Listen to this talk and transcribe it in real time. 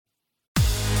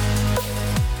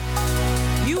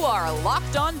are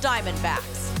Locked On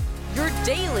Diamondbacks, your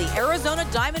daily Arizona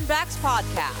Diamondbacks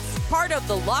podcast, part of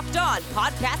the Locked On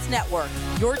Podcast Network,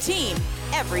 your team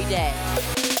every day.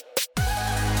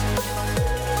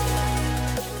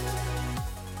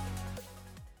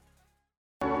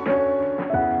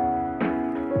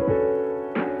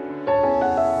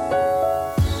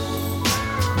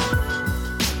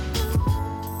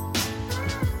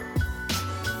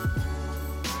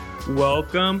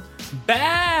 Welcome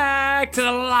back to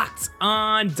the Locked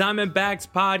On Diamondbacks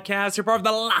podcast. You're part of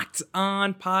the Locked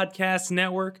On Podcast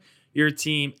Network, your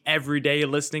team every day.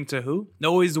 Listening to who?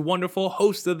 Always the wonderful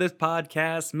host of this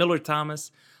podcast, Miller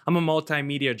Thomas. I'm a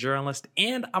multimedia journalist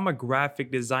and I'm a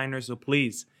graphic designer, so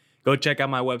please go check out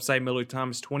my website,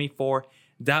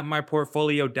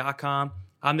 millerthomas24.myportfolio.com.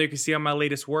 On there you can see all my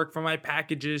latest work, from my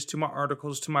packages to my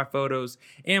articles to my photos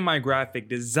and my graphic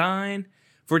design.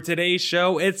 For today's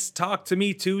show, it's Talk to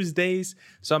Me Tuesdays,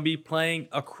 so I'll be playing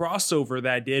a crossover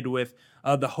that I did with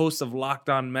the host of Locked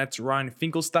On Mets, Ryan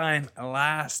Finkelstein,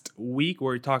 last week,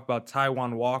 where we talked about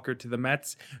Taijuan Walker to the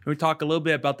Mets. And we talk a little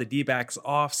bit about the D-backs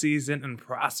offseason and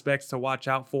prospects to watch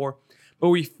out for.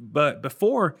 But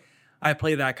before I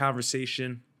play that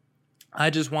conversation, I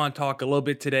just want to talk a little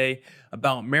bit today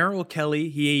about Merrill Kelly.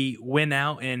 He went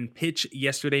out and pitched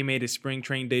yesterday, made his spring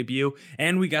training debut,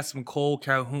 and we got some Cole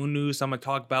Calhoun news. So I'm going to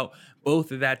talk about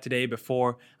both of that today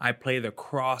before I play the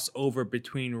crossover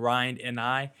between Ryan and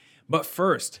I. But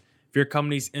first, if your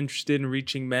company's interested in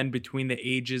reaching men between the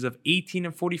ages of 18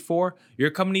 and 44, your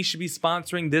company should be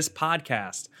sponsoring this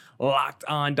podcast. Locked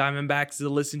On Diamondbacks is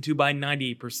listened to by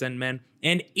 98% men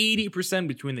and 80%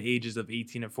 between the ages of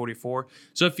 18 and 44.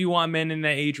 So if you want men in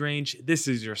that age range, this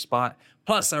is your spot.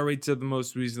 Plus, our rates are the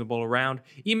most reasonable around.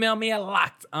 Email me at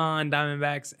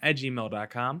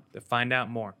lockedondiamondbacks@gmail.com to find out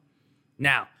more.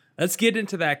 Now, let's get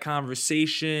into that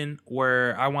conversation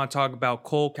where I want to talk about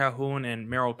Cole Calhoun and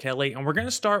Merrill Kelly. And we're going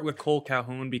to start with Cole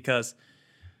Calhoun because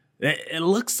it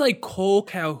looks like Cole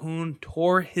Calhoun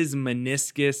tore his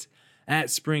meniscus at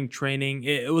spring training.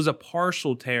 It was a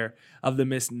partial tear of the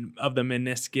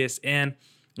meniscus. And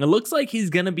it looks like he's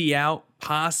going to be out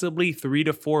possibly 3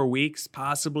 to 4 weeks,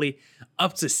 possibly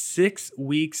up to 6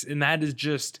 weeks. And that is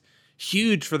just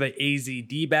huge for the AZ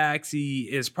D-backs. He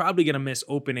is probably going to miss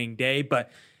opening day,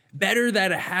 but better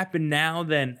that it happened now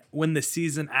than when the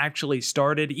season actually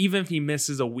started. Even if he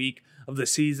misses a week of the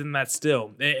season, that's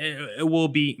still, it will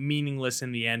be meaningless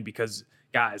in the end because,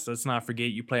 guys, let's not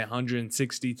forget you play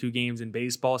 162 games in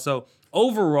baseball. So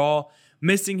overall,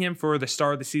 missing him for the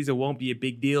start of the season won't be a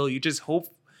big deal. You just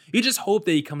hope that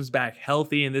he comes back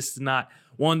healthy and this is not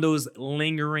one of those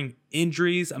lingering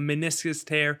injuries. A meniscus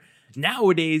tear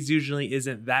nowadays usually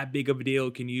isn't that big of a deal.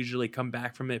 Can usually come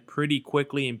back from it pretty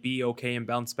quickly and be okay and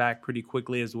bounce back pretty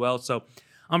quickly as well. So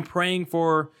I'm praying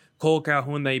for Cole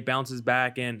Calhoun that he bounces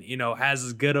back and, has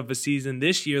as good of a season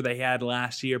this year they had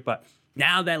last year. But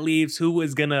now that leaves who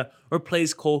is going to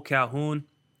replace Cole Calhoun.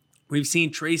 We've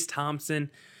seen Trayce Thompson,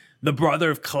 the brother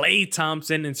of Klay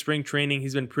Thompson, in spring training.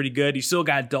 He's been pretty good. You still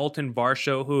got Dalton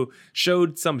Varsho, who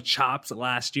showed some chops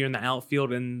last year in the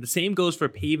outfield. And the same goes for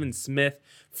Pavin Smith,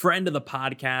 friend of the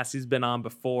podcast. He's been on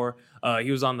before.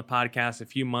 He was on the podcast a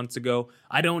few months ago.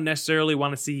 I don't necessarily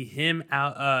want to see him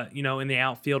out, in the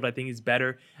outfield. I think he's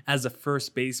better as a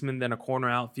first baseman than a corner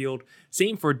outfield.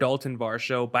 Same for Dalton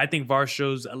Varsho, but I think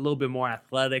Varsho's a little bit more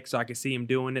athletic, so I can see him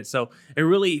doing it. So it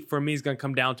really, for me, is going to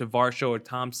come down to Varsho or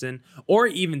Thompson, or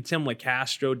even Tim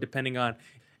LeCastro, depending on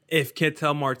if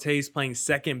Ketel Marte is playing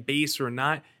second base or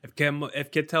not. If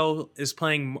Ketel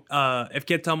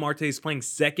Marte is playing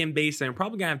second base, then I'm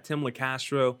probably going to have Tim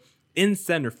LeCastro in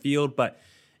center field. But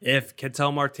if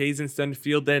Ketel Marte is in center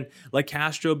field, then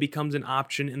LeCastro becomes an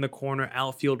option in the corner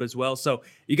outfield as well. So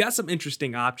you got some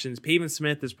interesting options. Pavin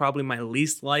Smith is probably my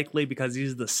least likely because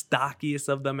he's the stockiest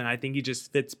of them, and I think he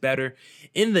just fits better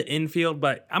in the infield.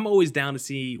 But I'm always down to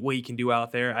see what he can do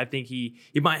out there. I think he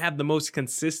might have the most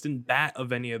consistent bat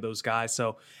of any of those guys.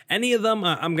 So any of them,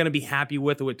 I'm going to be happy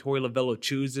with what Torey Lovullo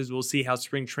chooses. We'll see how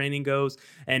spring training goes,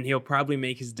 and he'll probably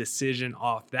make his decision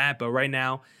off that. But right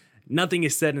now, nothing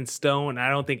is set in stone. I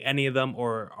don't think any of them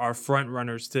are front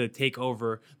runners to take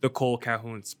over the Cole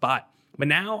Calhoun spot. But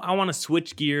now I want to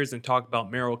switch gears and talk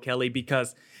about Merrill Kelly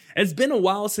because it's been a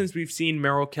while since we've seen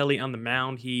Merrill Kelly on the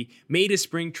mound. He made his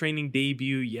spring training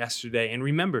debut yesterday. And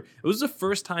remember, it was the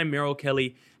first time Merrill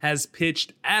Kelly has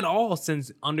pitched at all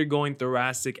since undergoing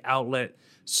thoracic outlet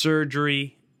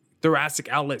surgery,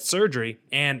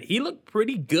 and he looked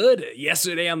pretty good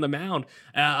yesterday on the mound.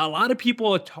 A lot of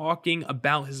people are talking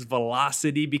about his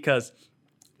velocity because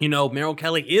Merrill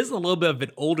Kelly is a little bit of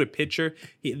an older pitcher.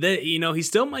 He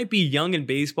still might be young in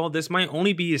baseball. This might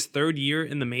only be his third year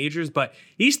in the majors, but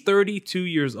he's 32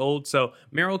 years old. So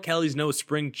Merrill Kelly's no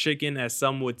spring chicken, as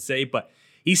some would say, but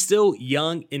he's still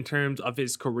young in terms of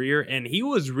his career, and he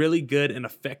was really good and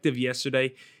effective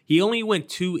yesterday. He only went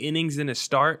 2 innings in his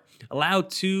start,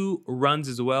 allowed 2 runs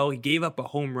as well. He gave up a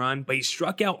home run, but he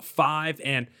struck out 5,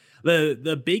 and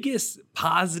the biggest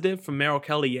positive from Merrill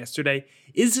Kelly yesterday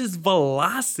is his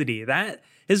velocity.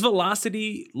 His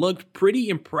velocity looked pretty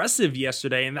impressive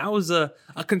yesterday, and that was a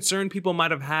concern people might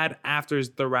have had after his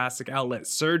thoracic outlet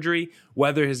surgery,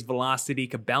 whether his velocity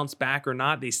could bounce back or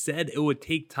not. They said it would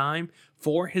take time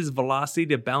for his velocity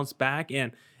to bounce back,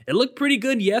 and it looked pretty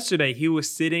good yesterday. He was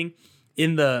sitting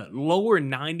in the lower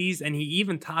 90s, and he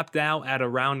even topped out at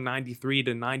around 93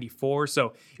 to 94.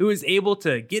 So he was able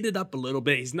to get it up a little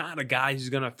bit. He's not a guy who's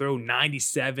going to throw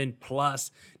 97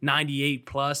 plus, 98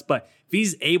 plus, but if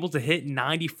he's able to hit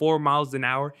 94 miles an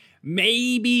hour,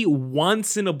 maybe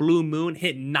once in a blue moon,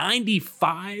 hit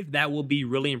 95, that will be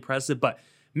really impressive. But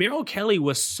Merrill Kelly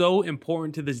was so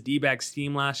important to this D-backs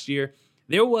team last year.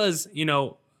 There was,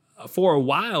 for a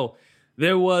while,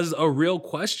 there was a real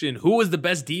question. Who was the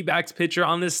best D-backs pitcher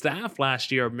on this staff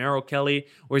last year? Merrill Kelly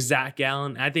or Zach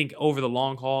Gallen? I think over the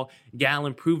long haul,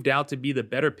 Gallen proved out to be the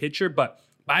better pitcher. But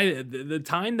by the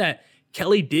time that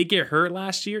Kelly did get hurt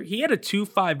last year, he had a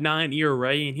 2.59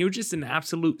 ERA, and he was just an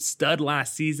absolute stud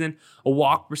last season. A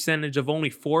walk percentage of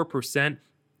only 4%.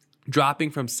 Dropping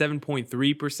from 7.3%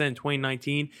 in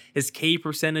 2019. His K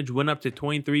percentage went up to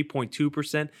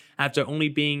 23.2% after only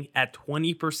being at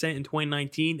 20% in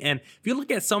 2019. And if you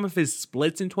look at some of his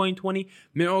splits in 2020,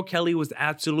 Merrill Kelly was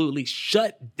absolutely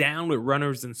shut down with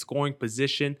runners in scoring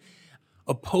position.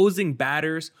 Opposing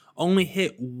batters only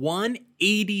hit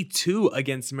 182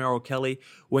 against Merrill Kelly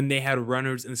when they had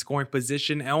runners in scoring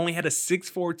position and only had a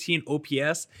 614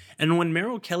 OPS. And when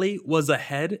Merrill Kelly was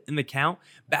ahead in the count,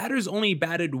 batters only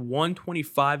batted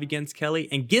 125 against Kelly.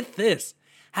 And get this,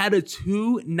 had a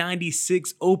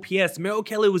 296 OPS. Merrill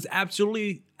Kelly was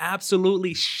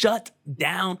absolutely shut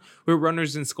down with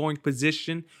runners in scoring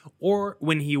position or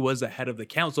when he was ahead of the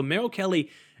count. So Merrill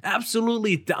Kelly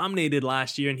absolutely dominated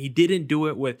last year, and he didn't do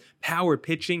it with power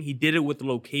pitching. He did it with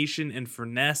location and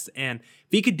finesse, and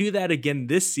if he could do that again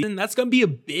this season, that's going to be a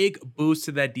big boost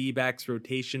to that D-backs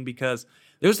rotation, because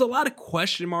there's a lot of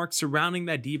question marks surrounding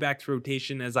that D-backs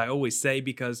rotation, as I always say,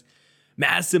 because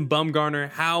Madison Bumgarner,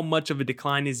 how much of a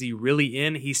decline is he really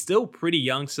in? He's still pretty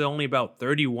young, still only about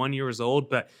 31 years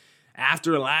old, but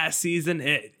after last season,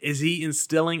 is he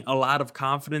instilling a lot of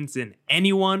confidence in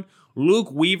anyone?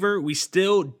 Luke Weaver, we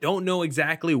still don't know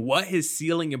exactly what his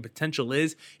ceiling and potential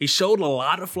is. He showed a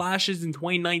lot of flashes in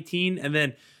 2019 and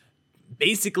then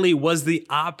basically was the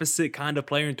opposite kind of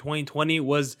player in 2020,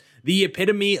 was the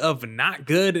epitome of not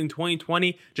good in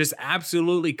 2020, just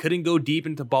absolutely couldn't go deep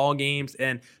into ball games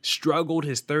and struggled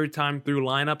his third time through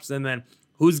lineups. And then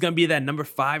who's going to be that number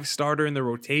 5 starter in the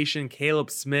rotation? Caleb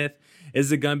Smith?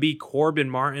 Is it going to be Corbin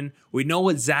Martin? We know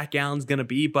what Zach Gallen's going to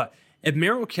be, but if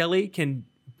Merrill Kelly can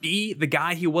be the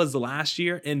guy he was last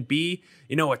year and be,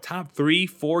 a top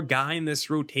 3-4 guy in this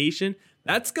rotation,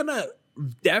 that's going to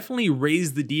definitely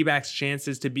raise the D-backs'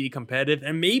 chances to be competitive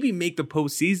and maybe make the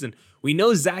postseason. We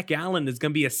know Zach Gallen is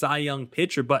going to be a Cy Young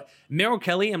pitcher, but Merrill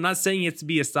Kelly, I'm not saying he has to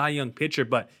be a Cy Young pitcher,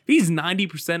 but if he's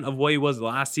 90% of what he was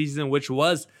last season, which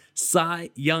was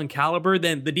Cy Young caliber,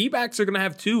 then the D-backs are going to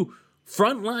have 2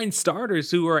 frontline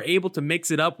starters who are able to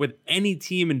mix it up with any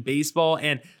team in baseball,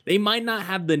 and they might not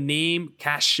have the name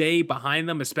cachet behind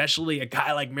them, especially a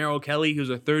guy like Merrill Kelly, who's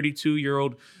a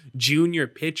 32-year-old junior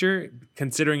pitcher.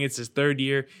 Considering it's his 3rd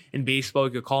year in baseball,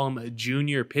 you could call him a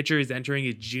junior pitcher. He's entering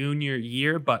his junior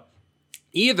year, but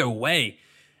either way,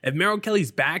 if Merrill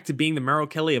Kelly's back to being the Merrill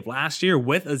Kelly of last year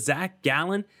with a Zach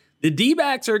Gallen, the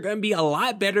D-backs are going to be a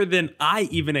lot better than I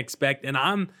even expect, and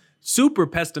I'm super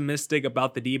pessimistic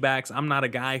about the D-backs. I'm not a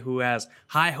guy who has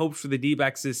high hopes for the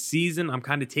D-backs this season. I'm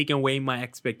kind of taking away my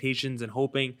expectations and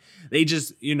hoping they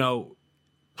just,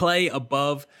 play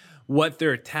above what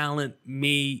their talent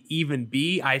may even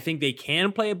be. I think they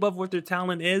can play above what their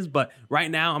talent is, but right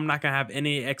now I'm not going to have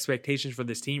any expectations for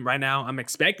this team. Right now I'm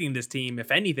expecting this team,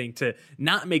 if anything, to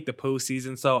not make the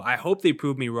postseason. So I hope they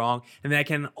prove me wrong and that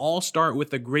can all start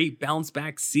with a great bounce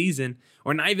back season,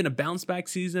 or not even a bounce back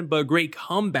season, but a great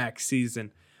comeback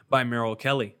season by Merrill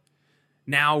Kelly.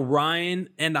 Now, Ryan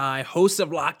and I, hosts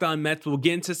of Locked On Mets, will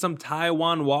get into some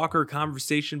Taijuan Walker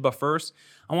conversation, but first,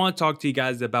 I want to talk to you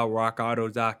guys about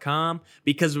RockAuto.com,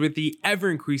 because with the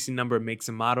ever-increasing number of makes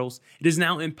and models, it is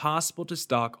now impossible to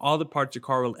stock all the parts your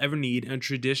car will ever need in a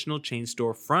traditional chain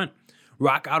store front.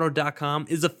 RockAuto.com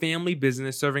is a family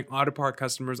business serving auto part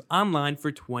customers online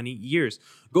for 20 years.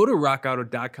 Go to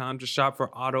RockAuto.com to shop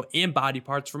for auto and body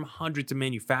parts from hundreds of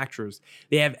manufacturers.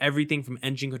 They have everything from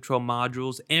engine control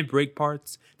modules and brake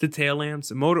parts to tail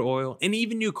lamps, motor oil, and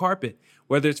even new carpet.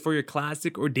 Whether it's for your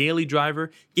classic or daily driver,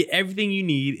 get everything you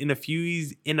need in a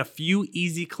few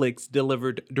easy clicks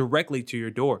delivered directly to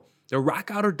your door. The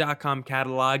RockAuto.com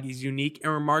catalog is unique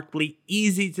and remarkably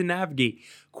easy to navigate.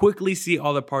 Quickly see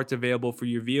all the parts available for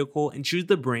your vehicle and choose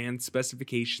the brand,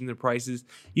 specifications, and prices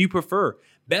you prefer.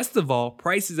 Best of all,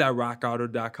 prices at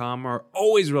RockAuto.com are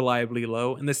always reliably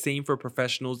low, and the same for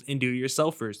professionals and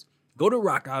do-it-yourselfers. Go to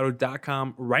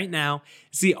RockAuto.com right now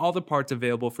and see all the parts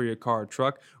available for your car or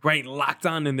truck. Right, locked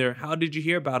on in there. How did you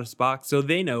hear about us box? So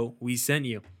they know we sent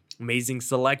you. Amazing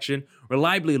selection,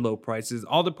 reliably low prices,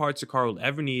 all the parts your car will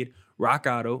ever need.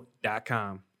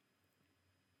 RockAuto.com.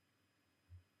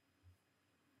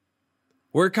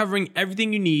 We're covering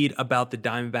everything you need about the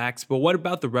Diamondbacks, but what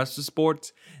about the rest of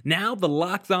sports? Now the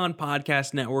Locked On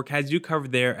Podcast Network has you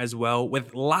covered there as well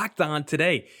with Locked On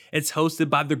Today. It's hosted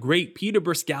by the great Peter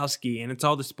Brskowski, and it's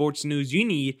all the sports news you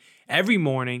need every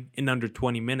morning in under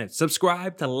 20 minutes.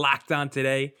 Subscribe to Locked On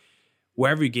Today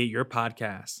wherever you get your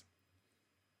podcasts.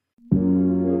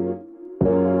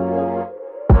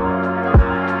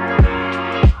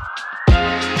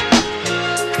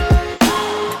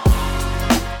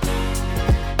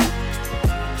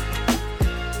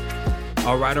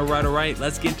 All right.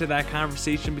 Let's get into that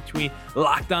conversation between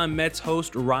Locked On Mets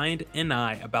host Ryan and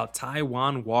I about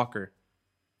Taijuan Walker.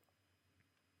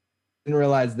 Didn't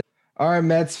realize that. All right,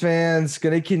 Mets fans,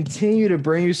 going to continue to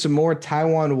bring you some more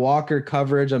Taijuan Walker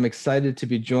coverage. I'm excited to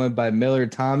be joined by Miller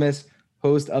Thomas,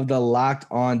 host of the Locked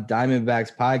On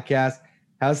Diamondbacks podcast.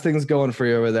 How's things going for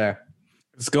you over there?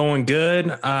 It's going good.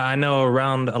 I know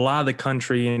around a lot of the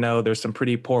country, there's some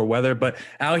pretty poor weather, but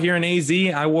out here in AZ,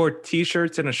 I wore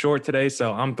T-shirts and a short today,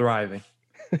 so I'm thriving.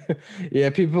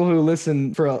 Yeah, people who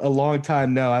listen for a long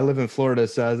time know I live in Florida,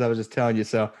 so as I was just telling you,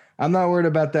 so I'm not worried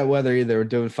about that weather either. We're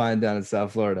doing fine down in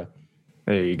South Florida.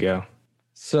 There you go.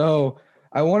 So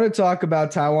I want to talk about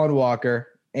Taijuan Walker,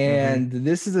 and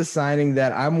this is a signing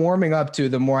that I'm warming up to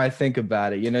the more I think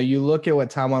about it. You look at what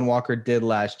Taijuan Walker did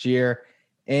last year,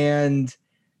 and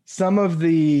some of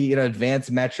the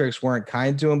advanced metrics weren't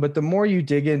kind to him, but the more you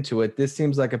dig into it, this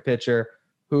seems like a pitcher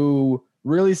who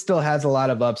really still has a lot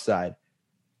of upside.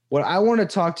 What I want to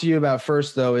talk to you about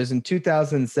first, though, is in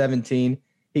 2017,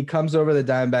 he comes over the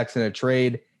Diamondbacks in a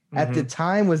trade. At the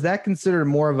time, was that considered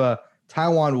more of a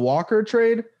Taijuan Walker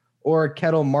trade or a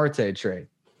Ketel Marte trade?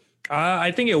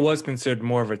 I think it was considered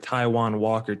more of a Taijuan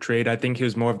Walker trade. I think he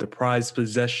was more of the prized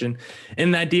possession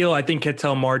in that deal. I think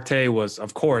Ketel Marte was,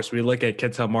 of course, we look at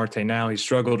Ketel Marte now. He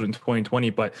struggled in 2020,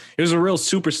 but he was a real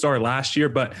superstar last year.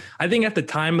 But I think at the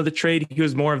time of the trade, he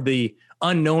was more of the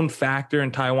unknown factor,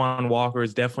 and Taijuan Walker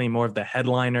is definitely more of the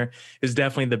headliner, is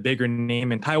definitely the bigger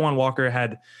name. And Taijuan Walker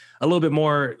had a little bit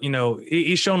more,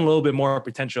 he's shown a little bit more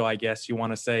potential, I guess you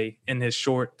want to say, in his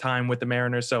short time with the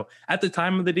Mariners. So at the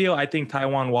time of the deal, I think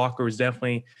Taijuan Walker was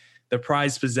definitely the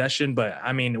prized possession. But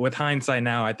I mean, with hindsight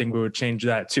now, I think we would change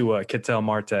that to Ketel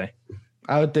Marte.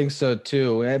 I would think so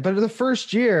too. But the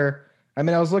first year, I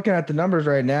was looking at the numbers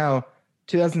right now.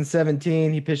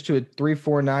 2017, he pitched to a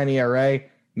 3.49 ERA,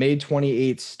 made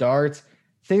 28 starts.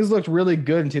 Things looked really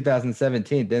good in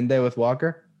 2017, didn't they, with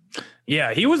Walker?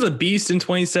 Yeah, he was a beast in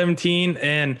 2017,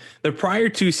 and the prior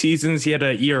two seasons, he had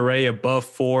an ERA above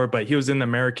 4, but he was in the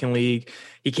American League.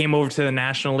 He came over to the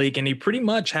National League, and he pretty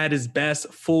much had his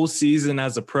best full season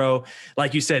as a pro.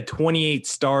 Like you said, 28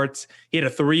 starts. He had a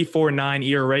 3.49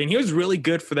 ERA, and he was really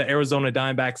good for the Arizona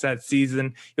Diamondbacks that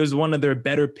season. He was one of their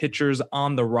better pitchers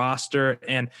on the roster,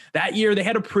 and that year they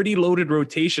had a pretty loaded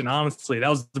rotation, honestly. That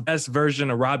was the best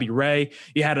version of Robbie Ray.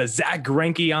 You had a Zach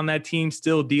Greinke on that team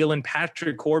still dealing,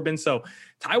 Patrick Corbin. So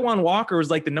Taijuan Walker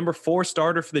was like the number 4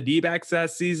 starter for the D-backs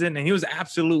that season, and he was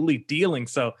absolutely dealing.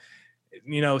 So,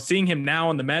 seeing him now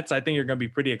on the Mets, I think you're going to be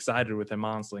pretty excited with him,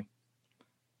 honestly.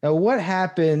 Now, what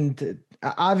happened?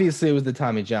 Obviously, it was the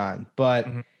Tommy John, but,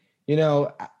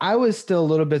 I was still a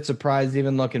little bit surprised,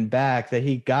 even looking back, that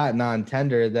he got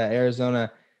non-tender, that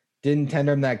Arizona didn't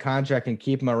tender him that contract and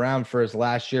keep him around for his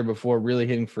last year before really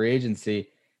hitting free agency.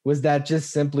 Was that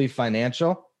just simply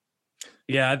financial?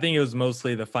 Yeah, I think it was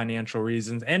mostly the financial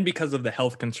reasons and because of the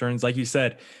health concerns. Like you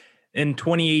said, in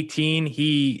 2018,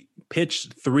 he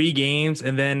pitched 3 games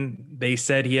and then they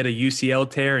said he had a UCL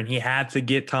tear and he had to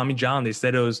get Tommy John. They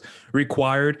said it was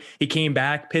required. He came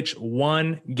back, pitched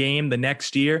 1 game the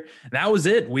next year. That was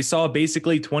it. We saw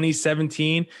basically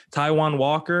 2017 Taijuan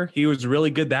Walker. He was really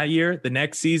good that year. The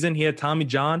next season, he had Tommy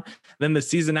John. Then the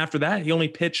season after that, he only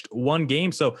pitched 1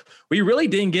 game. So we really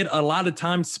didn't get a lot of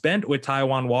time spent with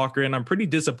Taijuan Walker. And I'm pretty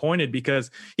disappointed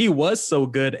because he was so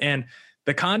good. And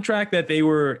the contract that they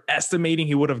were estimating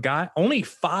he would have got, only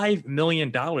 $5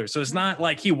 million. So it's not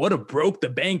like he would have broke the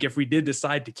bank if we did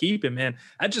decide to keep him. And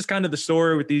that's just kind of the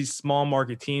story with these small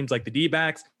market teams like the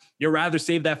D-backs. You'd rather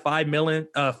save that $5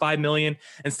 million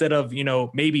instead of,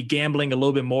 maybe gambling a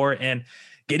little bit more and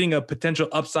getting a potential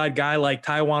upside guy like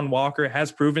Taijuan Walker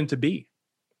has proven to be.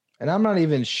 And I'm not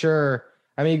even sure.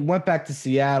 I mean, he went back to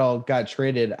Seattle, got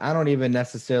traded. I don't even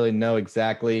necessarily know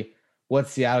exactly what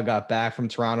Seattle got back from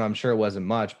Toronto. I'm sure it wasn't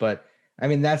much, but I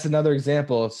mean, that's another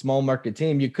example of small market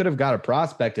team. You could have got a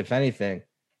prospect, if anything,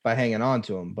 by hanging on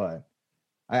to him, but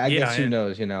I guess who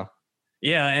knows,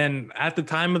 Yeah, and at the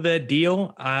time of that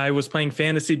deal, I was playing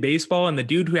fantasy baseball, and the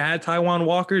dude who had Taijuan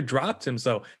Walker dropped him.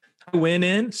 So I went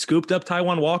in, scooped up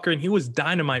Taijuan Walker, and he was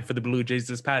dynamite for the Blue Jays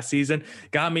this past season.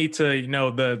 Got me to,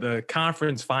 the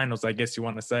conference finals, I guess you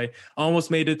want to say. Almost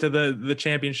made it to the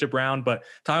championship round, but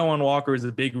Taijuan Walker is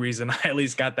a big reason I at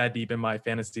least got that deep in my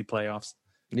fantasy playoffs.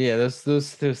 Yeah, those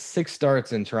 6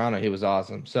 starts in Toronto, he was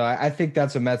awesome. So I think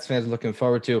that's what Mets fans are looking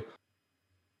forward to.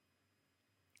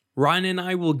 Ryan and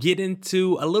I will get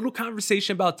into a little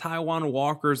conversation about Taijuan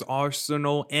Walker's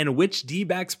arsenal and which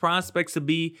D-backs prospects to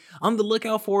be on the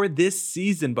lookout for this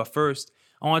season. But first,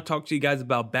 I want to talk to you guys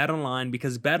about BetOnline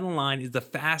because BetOnline is the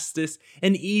fastest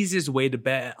and easiest way to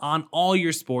bet on all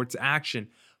your sports action.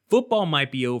 Football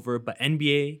might be over, but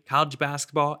NBA, college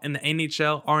basketball, and the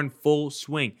NHL are in full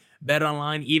swing.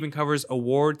 BetOnline even covers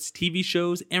awards, TV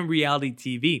shows, and reality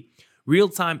TV.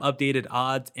 Real-time updated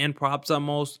odds and props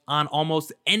on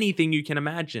almost anything you can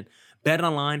imagine.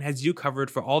 BetOnline has you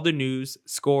covered for all the news,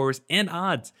 scores, and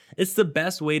odds. It's the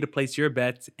best way to place your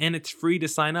bets, and it's free to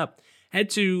sign up.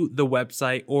 Head to the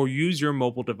website or use your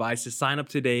mobile device to sign up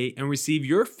today and receive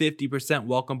your 50%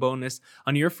 welcome bonus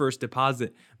on your first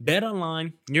deposit.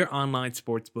 BetOnline, your online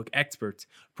sportsbook experts.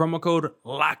 Promo code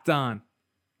LOCKEDON.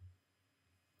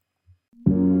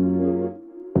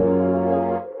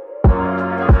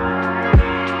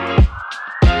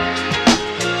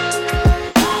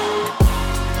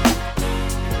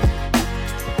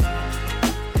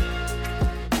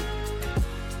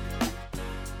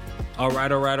 All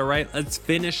right. Let's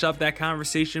finish up that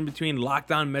conversation between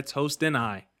Locked On Mets host and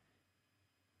I.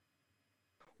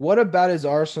 What about his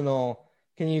arsenal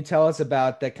can you tell us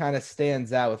about that kind of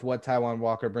stands out with what Taijuan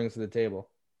Walker brings to the table?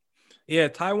 Yeah,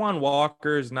 Taijuan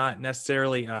Walker is not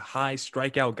necessarily a high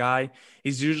strikeout guy.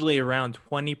 He's usually around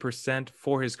 20%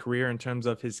 for his career in terms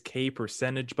of his K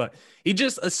percentage, but he's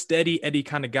just a steady Eddie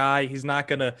kind of guy. He's not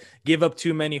going to give up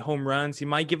too many home runs. He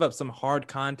might give up some hard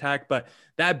contact, but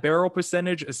that barrel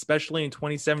percentage, especially in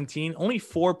 2017, only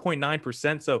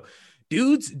 4.9%. So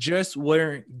dudes just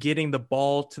weren't getting the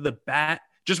ball to the bat.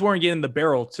 Just weren't getting the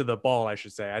barrel to the ball, I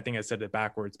should say. I think I said it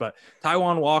backwards. But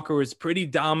Taijuan Walker was pretty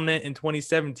dominant in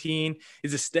 2017.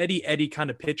 He's a steady Eddie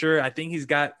kind of pitcher. I think he's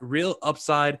got real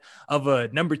upside of a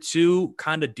number 2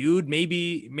 kind of dude,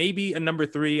 maybe a number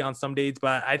 3 on some days.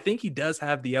 But I think he does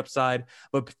have the upside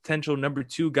of a potential number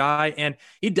 2 guy. And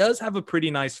he does have a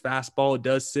pretty nice fastball. It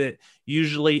does sit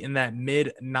usually in that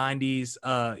mid 90s,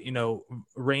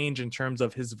 range in terms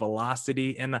of his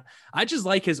velocity. And I just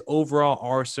like his overall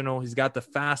arsenal. He's got the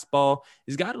fastball.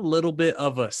 He's got a little bit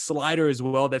of a slider as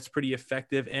well. That's pretty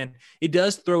effective. And he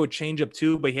does throw a changeup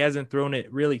too, but he hasn't thrown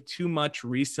it really too much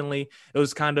recently. It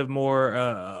was kind of more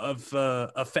of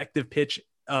effective pitch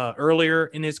earlier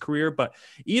in his career. But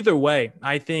either way,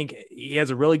 I think he has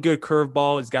a really good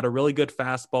curveball. He's got a really good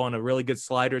fastball and a really good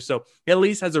slider. So he at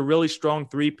least has a really strong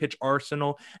 3-pitch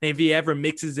arsenal. And if he ever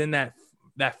mixes in that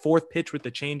 4th pitch with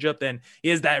the changeup, then he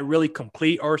has that really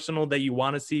complete arsenal that you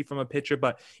want to see from a pitcher.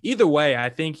 But either way, I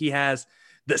think he has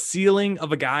the ceiling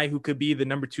of a guy who could be the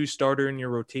number 2 starter in your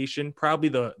rotation, probably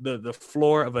the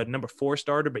floor of a number 4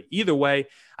 starter. But either way,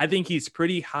 I think he's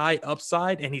pretty high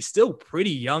upside and he's still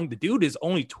pretty young. The dude is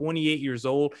only 28 years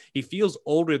old. He feels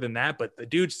older than that, but the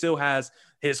dude still has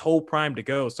his whole prime to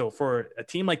go. So for a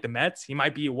team like the Mets, he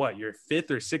might be your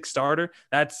 5th or 6th starter.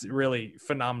 That's really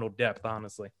phenomenal depth,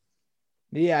 honestly.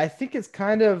 Yeah, I think it's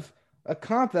kind of a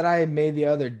comp that I made the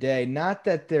other day. Not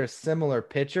that they're similar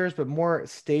pitchers, but more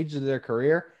stages of their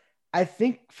career. I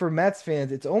think for Mets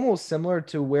fans, it's almost similar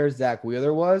to where Zach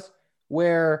Wheeler was,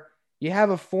 where you have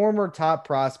a former top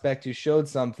prospect who showed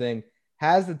something,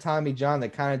 has the Tommy John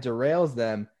that kind of derails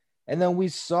them. And then we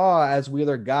saw as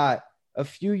Wheeler got a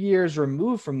few years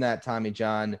removed from that Tommy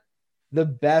John, the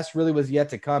best really was yet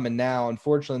to come. And now,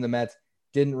 unfortunately, the Mets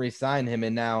didn't re-sign him.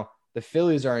 And now the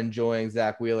Phillies are enjoying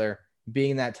Zach Wheeler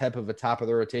being that type of a top of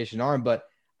the rotation arm. But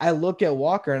I look at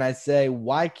Walker and I say,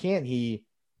 why can't he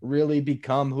really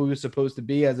become who he's supposed to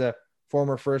be as a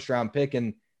former first round pick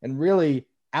and really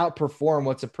outperform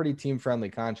what's a pretty team friendly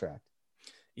contract?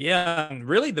 Yeah, and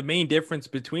really the main difference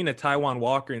between a Taijuan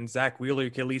Walker and Zach Wheeler, you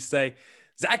can at least say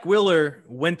Zach Wheeler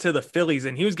went to the Phillies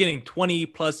and he was getting 20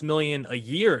 plus million a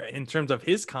year in terms of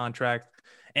his contract.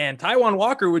 And Taijuan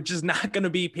Walker was just not going to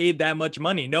be paid that much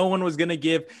money. No one was going to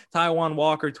give Taijuan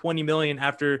Walker 20 million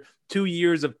after 2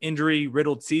 years of injury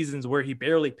riddled seasons where he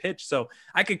barely pitched. So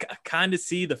I could kind of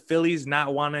see the Phillies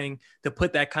not wanting to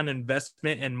put that kind of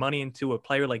investment and money into a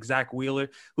player like Zach Wheeler,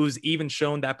 who's even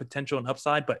shown that potential and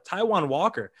upside. But Taijuan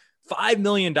Walker, $5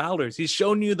 million. He's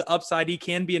shown you the upside. He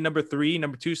can be a number 3,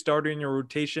 number 2 starter in your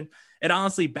rotation. It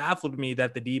honestly baffled me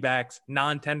that the D-backs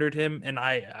non-tendered him, and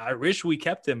I wish we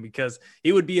kept him because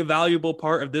he would be a valuable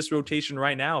part of this rotation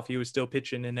right now if he was still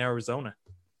pitching in Arizona.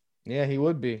 Yeah, he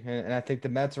would be. And I think the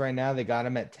Mets right now, they got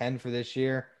him at 10 for this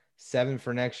year, 7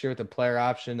 for next year with a player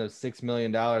option of $6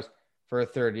 million for a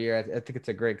third year. I think it's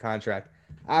a great contract.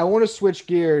 I want to switch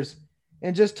gears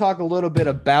and just talk a little bit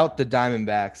about the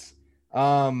Diamondbacks.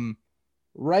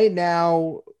 Right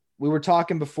now, we were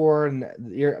talking before, and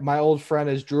my old friend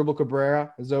is Drupal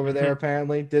Cabrera is over there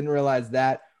apparently. Didn't realize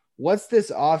that. What's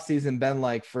this offseason been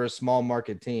like for a small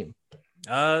market team?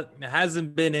 It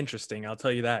hasn't been interesting, I'll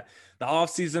tell you that. The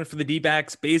offseason for the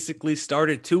D-backs basically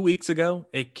started 2 weeks ago.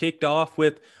 It kicked off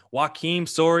with Joakim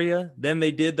Soria. Then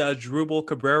they did the Drupal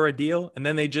Cabrera deal, and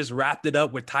then they just wrapped it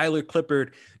up with Tyler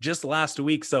Clippard just last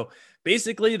week. So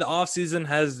basically, the offseason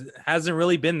hasn't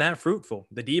really been that fruitful.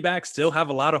 The D-backs still have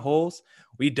a lot of holes.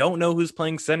 We don't know who's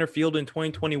playing center field in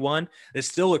 2021. There's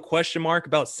still a question mark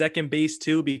about second base,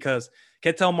 too, because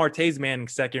Ketel Marte's manning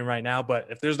second right now. But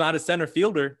if there's not a center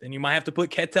fielder, then you might have to put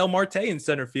Ketel Marte in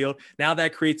center field. Now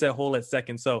that creates a hole at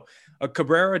second. So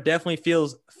Cabrera definitely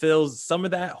fills some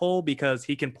of that hole because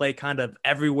he can play kind of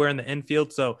everywhere in the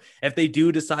infield. So if they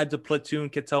do decide to platoon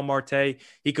Ketel Marte,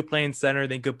 he could play in center.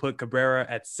 They could put Cabrera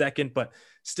at second. But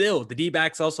still, the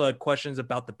D-backs also had questions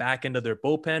about the back end of their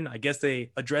bullpen. I guess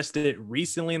they addressed it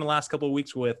recently in the last couple of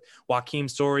weeks with Joakim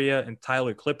Soria and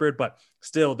Tyler Clippard. But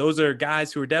still, those are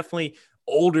guys who are definitely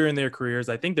older in their careers.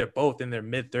 I think they're both in their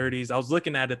mid-30s. I was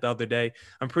looking at it the other day.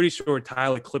 I'm pretty sure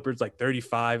Tyler Clippard's like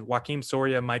 35. Joakim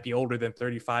Soria might be older than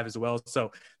 35 as well.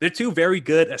 So they're two very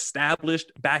good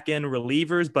established back-end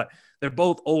relievers, but they're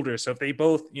both older. So if they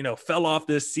both, fell off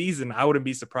this season, I wouldn't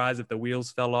be surprised if the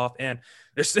wheels fell off. And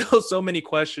there's still so many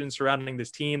questions surrounding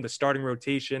this team, the starting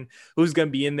rotation, who's going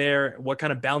to be in there, what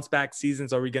kind of bounce back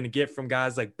seasons are we going to get from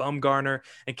guys like Bumgarner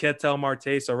and Ketel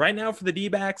Marte. So right now for the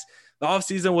D-backs, the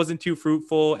offseason wasn't too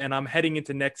fruitful, and I'm heading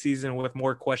into next season with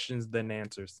more questions than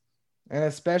answers. And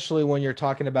especially when you're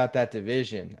talking about that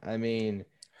division. I mean,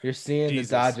 you're seeing Jesus.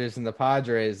 The Dodgers and the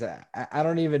Padres. I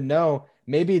don't even know.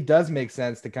 Maybe it does make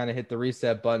sense to kind of hit the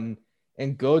reset button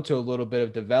and go to a little bit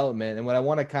of development. And what I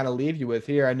want to kind of leave you with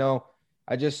here, I know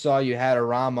I just saw you had a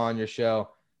Rama on your show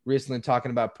recently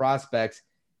talking about prospects.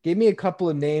 Give me a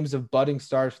couple of names of budding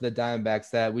stars for the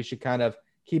Diamondbacks that we should kind of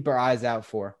keep our eyes out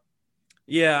for.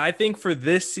 Yeah, I think for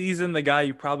this season, the guy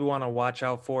you probably want to watch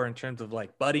out for in terms of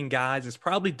like budding guys is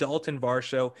probably Dalton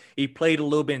Varsho. He played a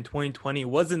little bit in 2020. It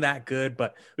wasn't that good,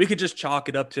 but we could just chalk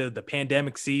it up to the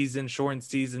pandemic season, shortened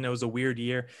season. It was a weird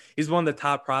year. He's one of the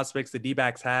top prospects the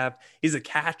D-backs have. He's a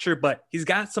catcher, but he's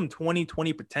got some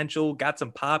 2020 potential, got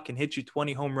some pop, can hit you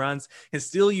 20 home runs, can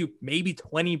steal you maybe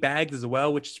 20 bags as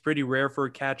well, which is pretty rare for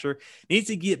a catcher. Needs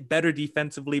to get better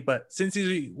defensively, but since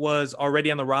he was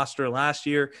already on the roster last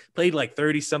year, played like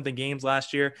 30-something games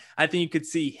last year, I think you could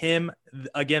see him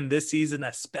again this season,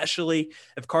 especially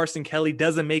if Carson Kelly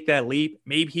doesn't make that leap.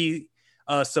 Maybe he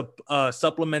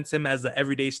supplements him as the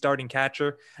everyday starting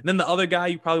catcher. And then the other guy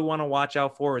you probably want to watch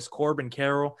out for is Corbin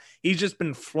Carroll. He's just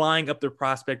been flying up their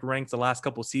prospect ranks the last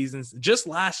couple seasons. Just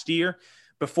last year,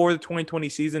 before the 2020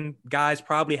 season, guys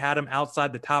probably had him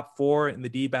outside the top 4 in the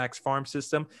D-backs farm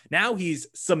system. Now he's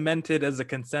cemented as a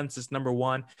consensus number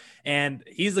 1, and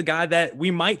he's a guy that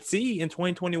we might see in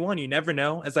 2021. You never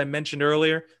know. As I mentioned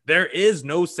earlier, there is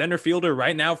no center fielder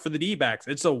right now for the D-backs.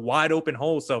 It's a wide open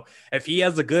hole. So if he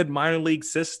has a good minor league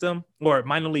system or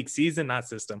minor league season, not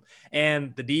system,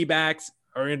 and the D-backs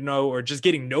or just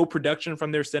getting no production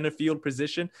from their center field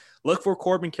position, look for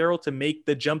Corbin Carroll to make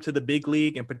the jump to the big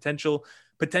league and potentially,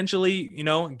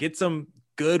 get some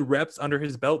good reps under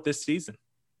his belt this season.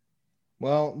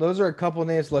 Well, those are a couple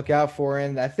names to look out for.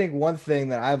 And I think one thing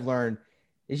that I've learned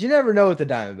is you never know with the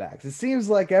Diamondbacks. It seems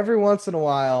like every once in a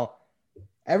while,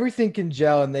 everything can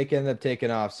gel and they can end up taking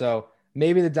off. So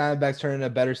maybe the Diamondbacks turn in a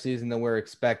better season than we're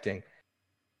expecting.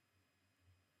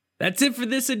 That's it for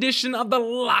this edition of the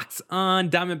Locked On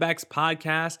Diamondbacks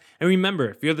podcast. And remember,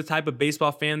 if you're the type of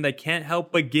baseball fan that can't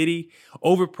help but giddy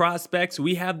over prospects,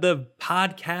 we have the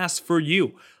podcast for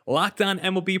you. Locked On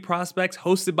MLB Prospects,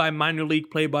 hosted by minor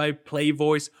league play-by-play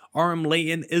voice RM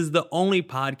Layton, is the only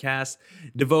podcast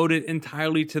devoted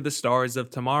entirely to the stars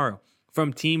of tomorrow.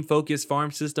 From team-focused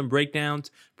farm system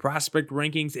breakdowns, prospect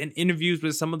rankings, and interviews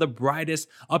with some of the brightest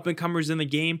up-and-comers in the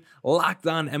game, Locked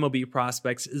On MLB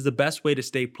Prospects is the best way to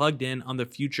stay plugged in on the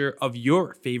future of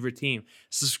your favorite team.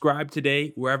 Subscribe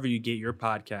today wherever you get your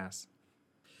podcasts.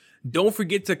 Don't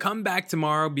forget to come back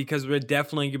tomorrow because we're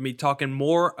definitely going to be talking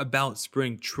more about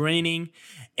spring training.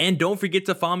 And don't forget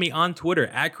to follow me on Twitter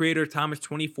at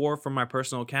CreatorThomas24 for my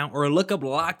personal account, or look up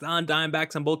Locked On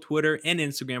Diamondbacks on both Twitter and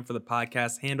Instagram for the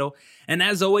podcast handle. And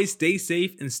as always, stay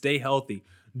safe and stay healthy.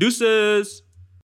 Deuces!